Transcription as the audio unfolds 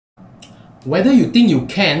Whether you think you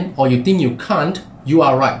can or you think you can't, you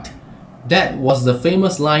are right. That was the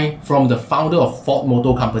famous line from the founder of Ford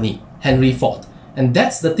Motor Company, Henry Ford. And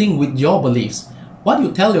that's the thing with your beliefs. What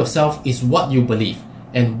you tell yourself is what you believe,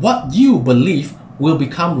 and what you believe will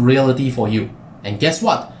become reality for you. And guess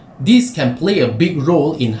what? This can play a big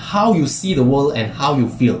role in how you see the world and how you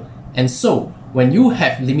feel. And so, when you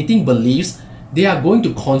have limiting beliefs, they are going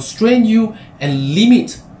to constrain you and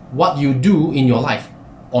limit what you do in your life.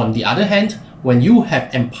 On the other hand, when you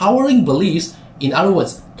have empowering beliefs, in other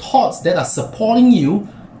words, thoughts that are supporting you,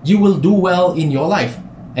 you will do well in your life.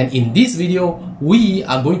 And in this video, we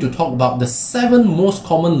are going to talk about the 7 most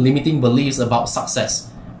common limiting beliefs about success.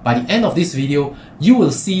 By the end of this video, you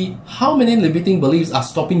will see how many limiting beliefs are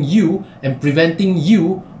stopping you and preventing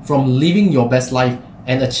you from living your best life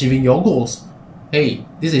and achieving your goals. Hey,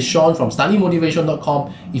 this is Sean from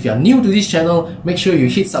studymotivation.com. If you are new to this channel, make sure you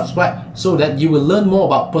hit subscribe so that you will learn more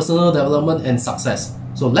about personal development and success.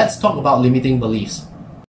 So let's talk about limiting beliefs.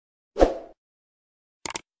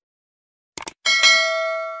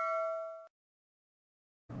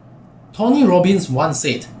 Tony Robbins once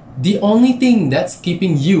said, "The only thing that's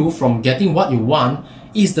keeping you from getting what you want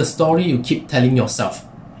is the story you keep telling yourself."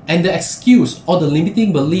 And the excuse or the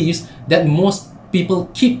limiting beliefs that most people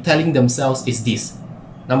keep telling themselves is this.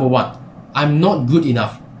 Number 1, I'm not good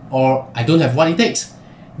enough, or I don't have what it takes.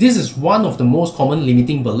 This is one of the most common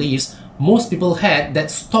limiting beliefs most people had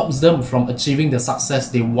that stops them from achieving the success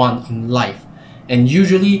they want in life. And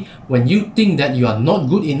usually, when you think that you are not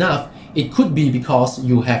good enough, it could be because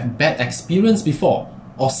you have bad experience before,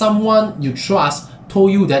 or someone you trust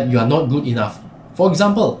told you that you are not good enough. For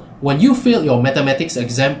example, when you fail your mathematics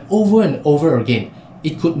exam over and over again,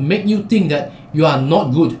 it could make you think that you are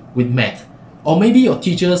not good with math. Or maybe your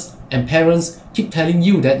teachers and parents keep telling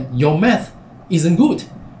you that your math isn't good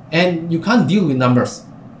and you can't deal with numbers.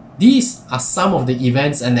 These are some of the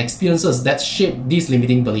events and experiences that shape this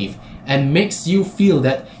limiting belief and makes you feel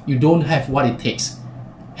that you don't have what it takes.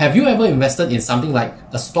 Have you ever invested in something like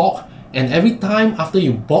a stock, and every time after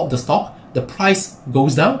you bought the stock, the price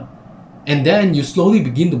goes down? And then you slowly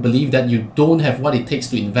begin to believe that you don't have what it takes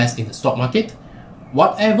to invest in the stock market?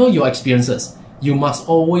 Whatever your experiences, you must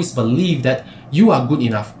always believe that you are good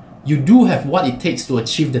enough. You do have what it takes to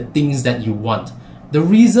achieve the things that you want. The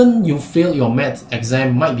reason you failed your math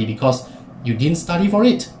exam might be because you didn't study for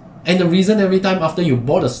it. And the reason every time after you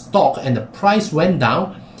bought a stock and the price went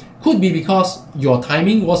down could be because your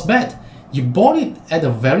timing was bad. You bought it at a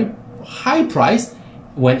very high price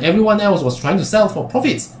when everyone else was trying to sell for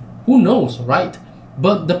profits. Who knows, right?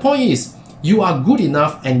 But the point is, you are good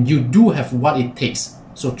enough and you do have what it takes.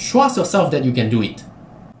 So trust yourself that you can do it.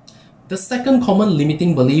 The second common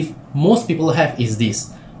limiting belief most people have is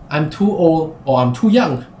this: I'm too old or I'm too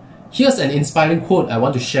young. Here's an inspiring quote I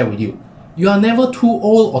want to share with you. You are never too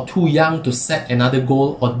old or too young to set another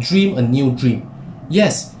goal or dream a new dream.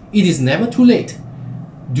 Yes, it is never too late.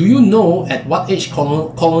 Do you know at what age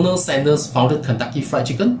Colonel Sanders founded Kentucky Fried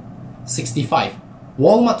Chicken? 65.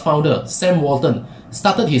 Walmart founder Sam Walton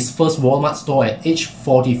started his first Walmart store at age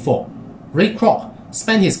 44. Ray Kroc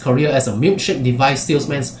spent his career as a milkshake device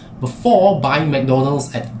salesman before buying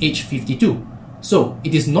McDonald's at age 52. So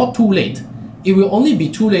it is not too late. It will only be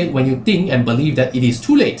too late when you think and believe that it is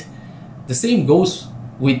too late. The same goes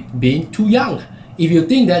with being too young. If you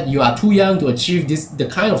think that you are too young to achieve the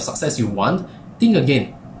kind of success you want, think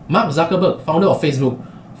again. Mark Zuckerberg, founder of Facebook,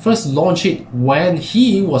 first launched it when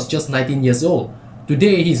he was just 19 years old.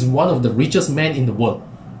 Today, he is one of the richest men in the world.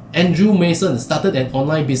 Andrew Mason started an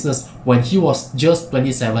online business when he was just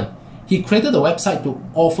 27. He created a website to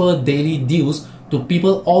offer daily deals to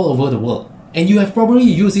people all over the world. And you have probably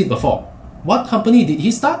used it before. What company did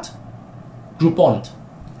he start? Groupon.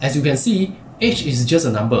 As you can see, age is just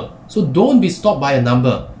a number. So don't be stopped by a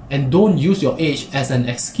number, and don't use your age as an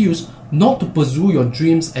excuse not to pursue your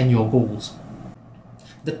dreams and your goals.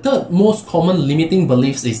 The third most common limiting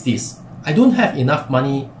beliefs is this: I don't have enough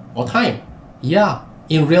money or time. Yeah,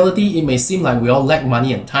 in reality, it may seem like we all lack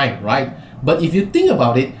money and time, right? But if you think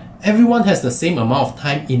about it, everyone has the same amount of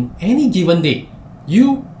time in any given day.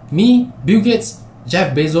 You, me, Bill Gates,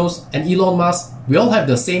 Jeff Bezos, and Elon Musk, we all have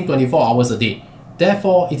the same 24 hours a day.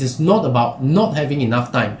 Therefore, it is not about not having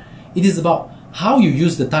enough time. It is about how you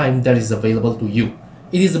use the time that is available to you.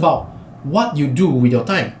 It is about what you do with your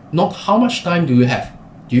time, not how much time do you have.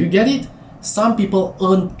 Do you get it? Some people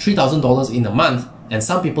earn $3,000 in a month, and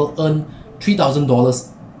some people earn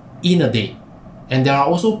 $3,000 in a day. And there are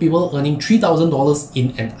also people earning $3,000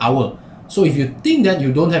 in an hour. So if you think that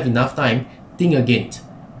you don't have enough time, think again.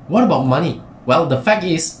 What about money? Well, the fact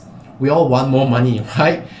is, we all want more money,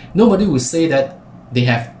 right? Nobody will say that they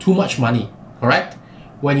have too much money, correct?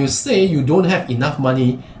 When you say you don't have enough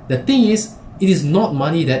money, the thing is, it is not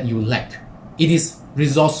money that you lack. It is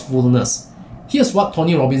resourcefulness. Here's what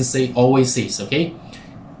Tony Robbins always says, okay?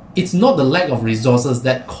 It's not the lack of resources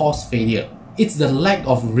that cause failure. It's the lack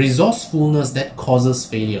of resourcefulness that causes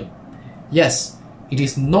failure. Yes, it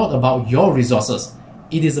is not about your resources.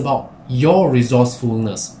 It is about your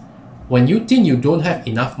resourcefulness. When you think you don't have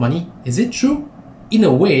enough money, is it true? In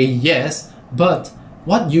a way, yes, but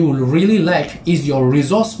what you really lack is your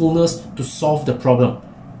resourcefulness to solve the problem.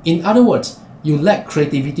 In other words, you lack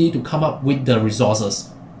creativity to come up with the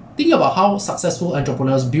resources. Think about how successful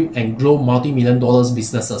entrepreneurs build and grow multi-million dollars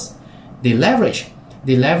businesses. They leverage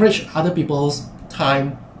other people's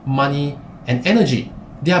time, money, and energy.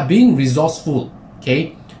 They are being resourceful,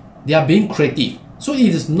 okay? They are being creative. So it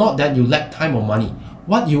is not that you lack time or money.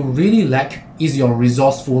 What you really lack is your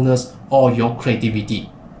resourcefulness or your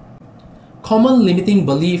creativity. Common limiting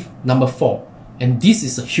belief number 4, and this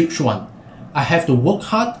is a huge one. I have to work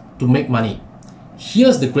hard to make money.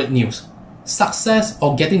 Here's the great news. Success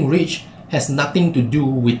or getting rich has nothing to do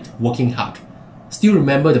with working hard. Still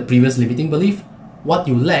remember the previous limiting belief? What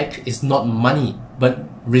you lack is not money, but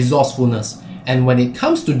resourcefulness. And when it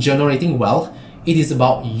comes to generating wealth, it is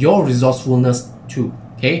about your resourcefulness too,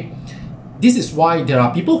 okay? This is why there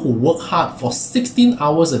are people who work hard for 16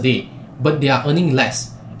 hours a day, but they are earning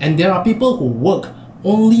less. And there are people who work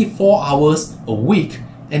only 4 hours a week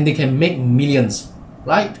and they can make millions,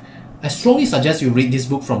 right? I strongly suggest you read this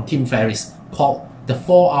book from Tim Ferriss called The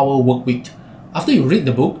 4-Hour Workweek. After you read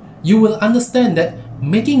the book, you will understand that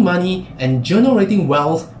making money and generating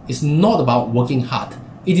wealth is not about working hard.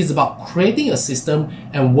 It is about creating a system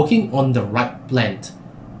and working on the right plan.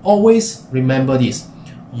 Always remember this.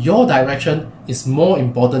 Your direction is more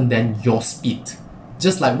important than your speed.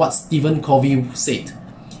 Just like what Stephen Covey said.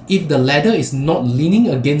 If the ladder is not leaning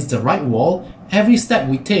against the right wall, every step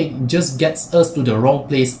we take just gets us to the wrong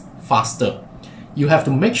place faster. You have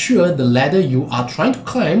to make sure the ladder you are trying to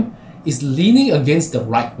climb is leaning against the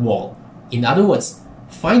right wall. In other words,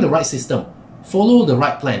 find the right system, follow the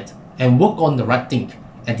right plan, and work on the right thing.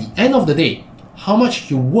 At the end of the day, how much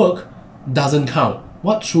you work doesn't count.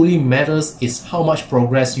 What truly matters is how much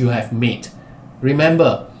progress you have made.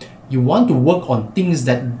 Remember, you want to work on things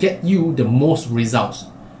that get you the most results.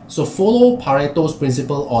 So follow Pareto's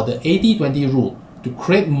principle or the 80-20 rule to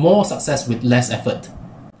create more success with less effort.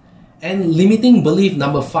 And limiting belief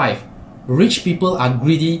number 5, rich people are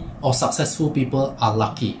greedy or successful people are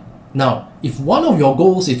lucky. Now, if one of your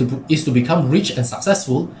goals is to become rich and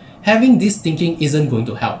successful, having this thinking isn't going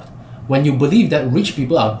to help. When you believe that rich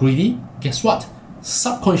people are greedy, guess what?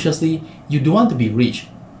 Subconsciously, you don't want to be rich.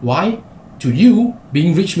 Why? To you,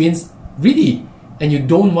 being rich means greedy, and you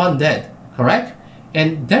don't want that, correct?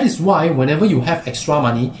 And that is why whenever you have extra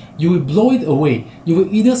money, you will blow it away. You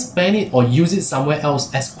will either spend it or use it somewhere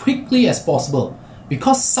else as quickly as possible.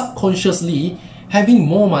 Because subconsciously, having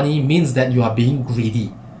more money means that you are being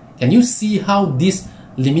greedy. Can you see how this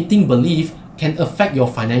limiting belief can affect your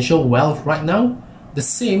financial wealth right now? The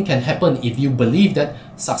same can happen if you believe that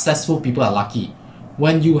successful people are lucky.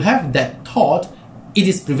 When you have that thought, it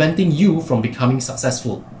is preventing you from becoming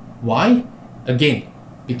successful. Why? Again,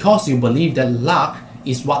 because you believe that luck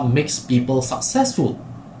is what makes people successful.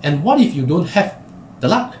 And what if you don't have the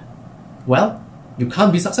luck? Well, you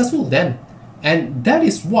can't be successful then. And that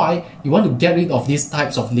is why you want to get rid of these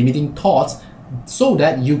types of limiting thoughts so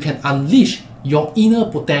that you can unleash your inner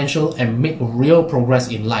potential and make real progress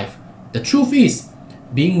in life. The truth is,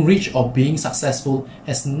 being rich or being successful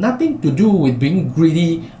has nothing to do with being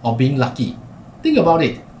greedy or being lucky. Think about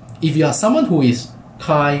it. If you are someone who is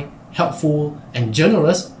kind, helpful, and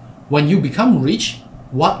generous, when you become rich,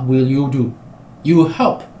 what will you do? You will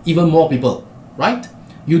help even more people, right?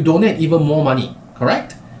 You donate even more money,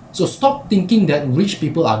 correct? So stop thinking that rich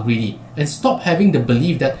people are greedy and stop having the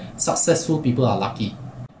belief that successful people are lucky.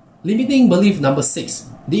 Limiting belief number 6,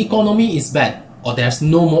 the economy is bad or there's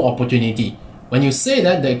no more opportunity. When you say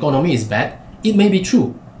that the economy is bad, it may be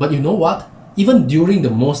true, but you know what? Even during the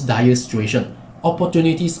most dire situation,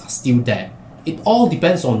 opportunities are still there. It all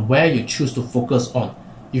depends on where you choose to focus on.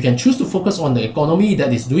 You can choose to focus on the economy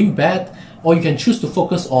that is doing bad, or you can choose to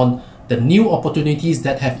focus on the new opportunities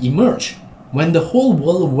that have emerged. When the whole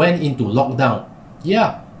world went into lockdown,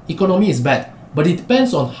 yeah, economy is bad, but it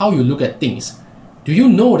depends on how you look at things. Do you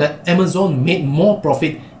know that Amazon made more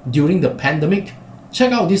profit during the pandemic?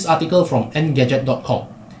 Check out this article from Engadget.com.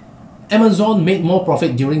 Amazon made more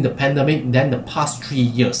profit during the pandemic than the past 3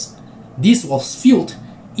 years. This was fueled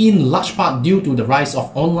in large part due to the rise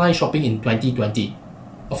of online shopping in 2020.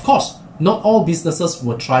 Of course, not all businesses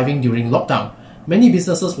were thriving during lockdown, Many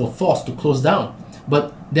businesses were forced to close down.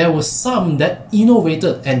 But there were some that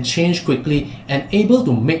innovated and changed quickly and able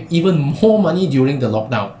to make even more money during the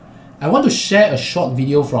lockdown. I want to share a short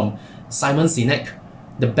video from Sinek,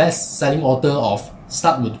 the best-selling author of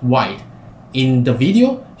Start With Why. In the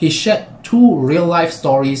video, he shared 2 real-life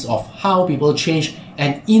stories of how people change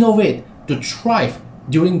and innovate to thrive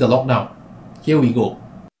during the lockdown. Here we go.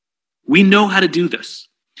 We know how to do this.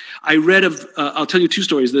 I read of, I'll tell you 2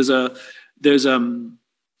 stories. There's a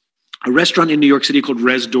restaurant in New York City called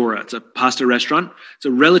Res Dora. It's a pasta restaurant. It's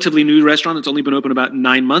a relatively new restaurant. It's only been open about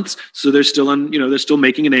 9 months. So they're still they're still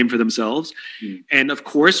making a name for themselves. And of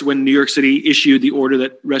course, when New York City issued the order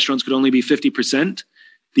that restaurants could only be 50%,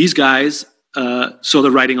 these guys saw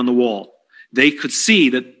the writing on the wall. They could see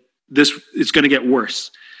that this is going to get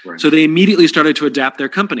worse. Right. So they immediately started to adapt their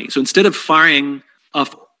company. So instead of firing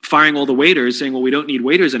all the waiters, saying, well, we don't need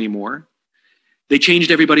waiters anymore, they changed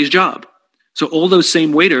everybody's job. So all those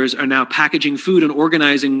same waiters are now packaging food and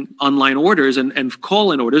organizing online orders and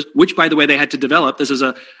call-in orders, which, by the way, they had to develop. This is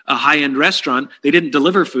a high-end restaurant. They didn't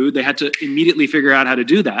deliver food. They had to immediately figure out how to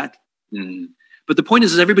do that. But the point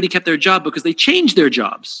is everybody kept their job because they changed their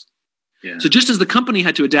jobs. Yeah. So just as the company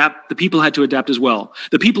had to adapt, the people had to adapt as well.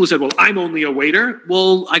 The people who said, well, I'm only a waiter,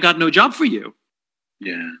 well, I got no job for you.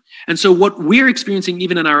 Yeah. And so what we're experiencing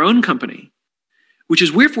even in our own company, which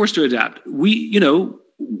is we're forced to adapt. We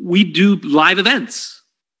do live events.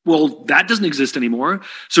 Well, that doesn't exist anymore.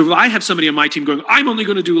 So if I have somebody on my team going, I'm only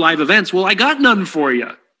going to do live events, well, I got none for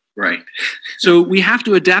you. Right. So we have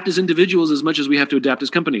to adapt as individuals as much as we have to adapt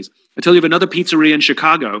as companies. I tell you of another pizzeria in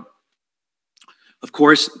Chicago. Of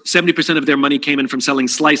course, 70% of their money came in from selling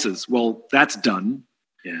slices. Well, that's done.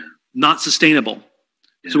 Yeah. Not sustainable.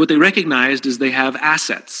 Yeah. So what they recognized is they have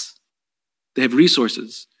assets. They have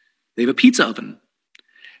resources. They have a pizza oven.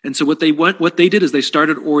 And so what they did is they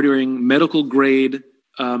started ordering medical grade,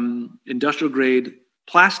 industrial grade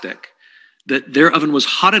plastic that their oven was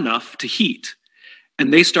hot enough to heat.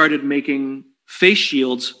 And they started making face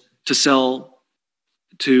shields to sell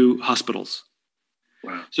to hospitals.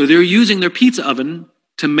 Wow. So they're using their pizza oven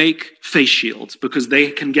to make face shields because they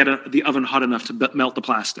can get the oven hot enough to melt the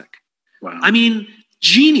plastic. Wow. I mean,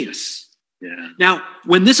 genius. Yeah. Now,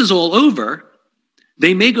 when this is all over,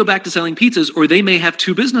 they may go back to selling pizzas or they may have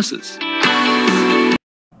 2 businesses.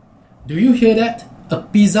 Do you hear that? A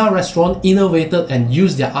pizza restaurant innovated and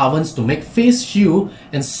used their ovens to make face shields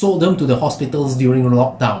and sold them to the hospitals during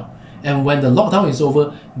lockdown. And when the lockdown is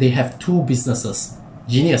over, they have 2 businesses.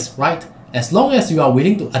 Genius, right? As long as you are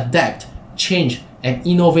willing to adapt, change, and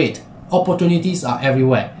innovate, opportunities are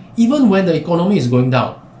everywhere, even when the economy is going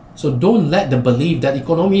down. So don't let the belief that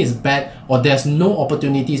economy is bad or there's no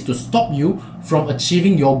opportunities to stop you from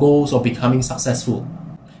achieving your goals or becoming successful.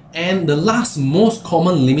 And the last most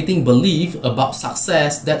common limiting belief about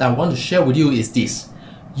success that I want to share with you is this.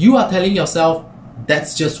 You are telling yourself,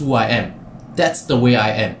 that's just who I am. That's the way I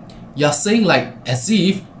am. You're saying like as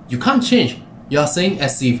if you can't change. You're saying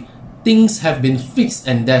as if things have been fixed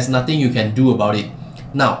and there's nothing you can do about it.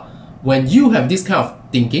 Now, when you have this kind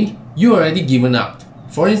of thinking, you already given up.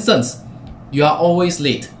 For instance, you are always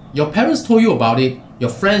late. Your parents told you about it, your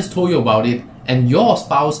friends told you about it, and your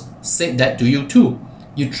spouse said that to you too.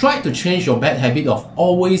 You tried to change your bad habit of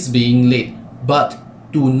always being late, but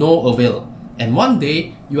to no avail. And one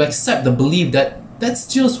day, you accept the belief that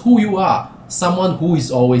that's just who you are, someone who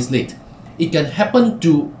is always late. It can happen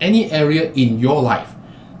to any area in your life.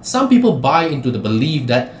 Some people buy into the belief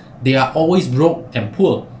that they are always broke and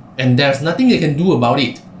poor, and there's nothing they can do about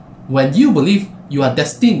it. When you believe you are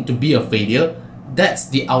destined to be a failure, that's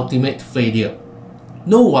the ultimate failure.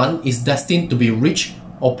 No one is destined to be rich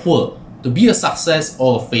or poor, to be a success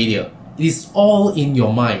or a failure. It is all in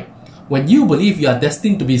your mind. When you believe you are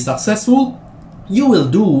destined to be successful, you will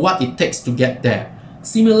do what it takes to get there.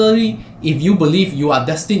 Similarly, if you believe you are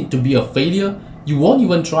destined to be a failure, you won't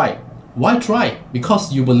even try. Why try?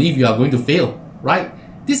 Because you believe you are going to fail, right?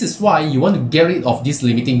 This is why you want to get rid of this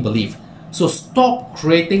limiting belief. So stop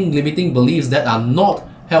creating limiting beliefs that are not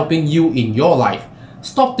helping you in your life.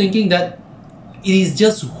 Stop thinking that it is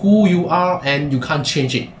just who you are and you can't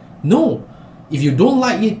change it. No, if you don't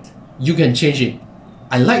like it, you can change it.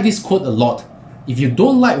 I like this quote a lot. If you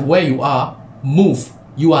don't like where you are, move.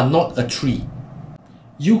 You are not a tree.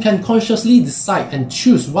 You can consciously decide and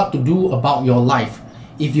choose what to do about your life.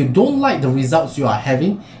 If you don't like the results you are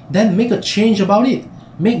having, then make a change about it.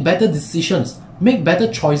 Make better decisions, make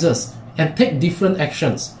better choices, and take different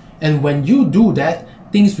actions. And when you do that,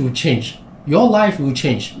 things will change. Your life will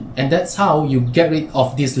change. And that's how you get rid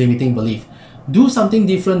of this limiting belief. Do something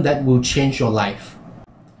different that will change your life.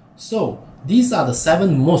 So, These are the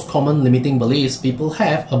 7 most common limiting beliefs people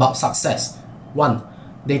have about success. 1.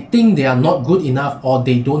 They think they are not good enough or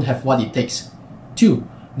they don't have what it takes. 2.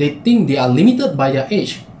 They think they are limited by their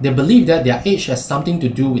age. They believe that their age has something to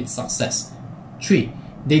do with success. 3.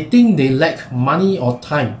 They think they lack money or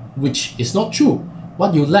time, which is not true.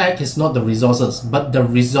 What you lack is not the resources, but the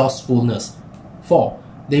resourcefulness. 4.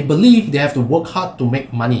 They believe they have to work hard to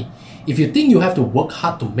make money. If you think you have to work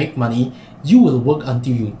hard to make money, you will work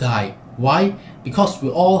until you die. Why? Because we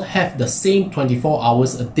all have the same 24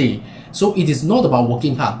 hours a day. So it is not about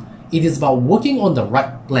working hard. It is about working on the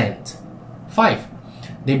right plan. 5.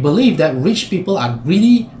 They believe that rich people are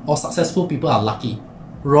greedy or successful people are lucky.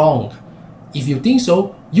 Wrong. If you think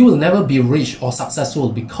so, you will never be rich or successful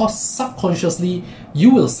because subconsciously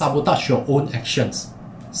you will sabotage your own actions.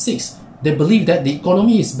 6. They believe that the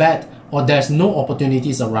economy is bad or there's no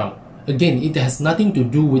opportunities around. Again, it has nothing to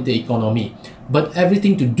do with the economy, but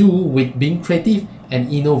everything to do with being creative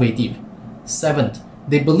and innovative. 7.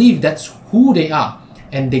 They believe that's who they are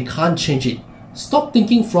and they can't change it. Stop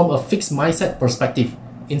thinking from a fixed mindset perspective.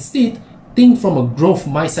 Instead, think from a growth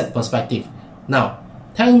mindset perspective. Now,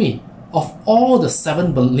 tell me, of all the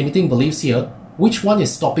 7 limiting beliefs here, which one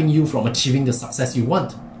is stopping you from achieving the success you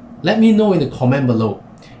want? Let me know in the comment below.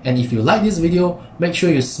 And if you like this video, make sure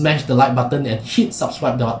you smash the like button and hit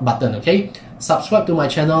subscribe button, okay? Subscribe to my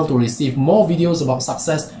channel to receive more videos about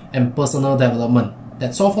success and personal development.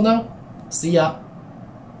 That's all for now. See ya!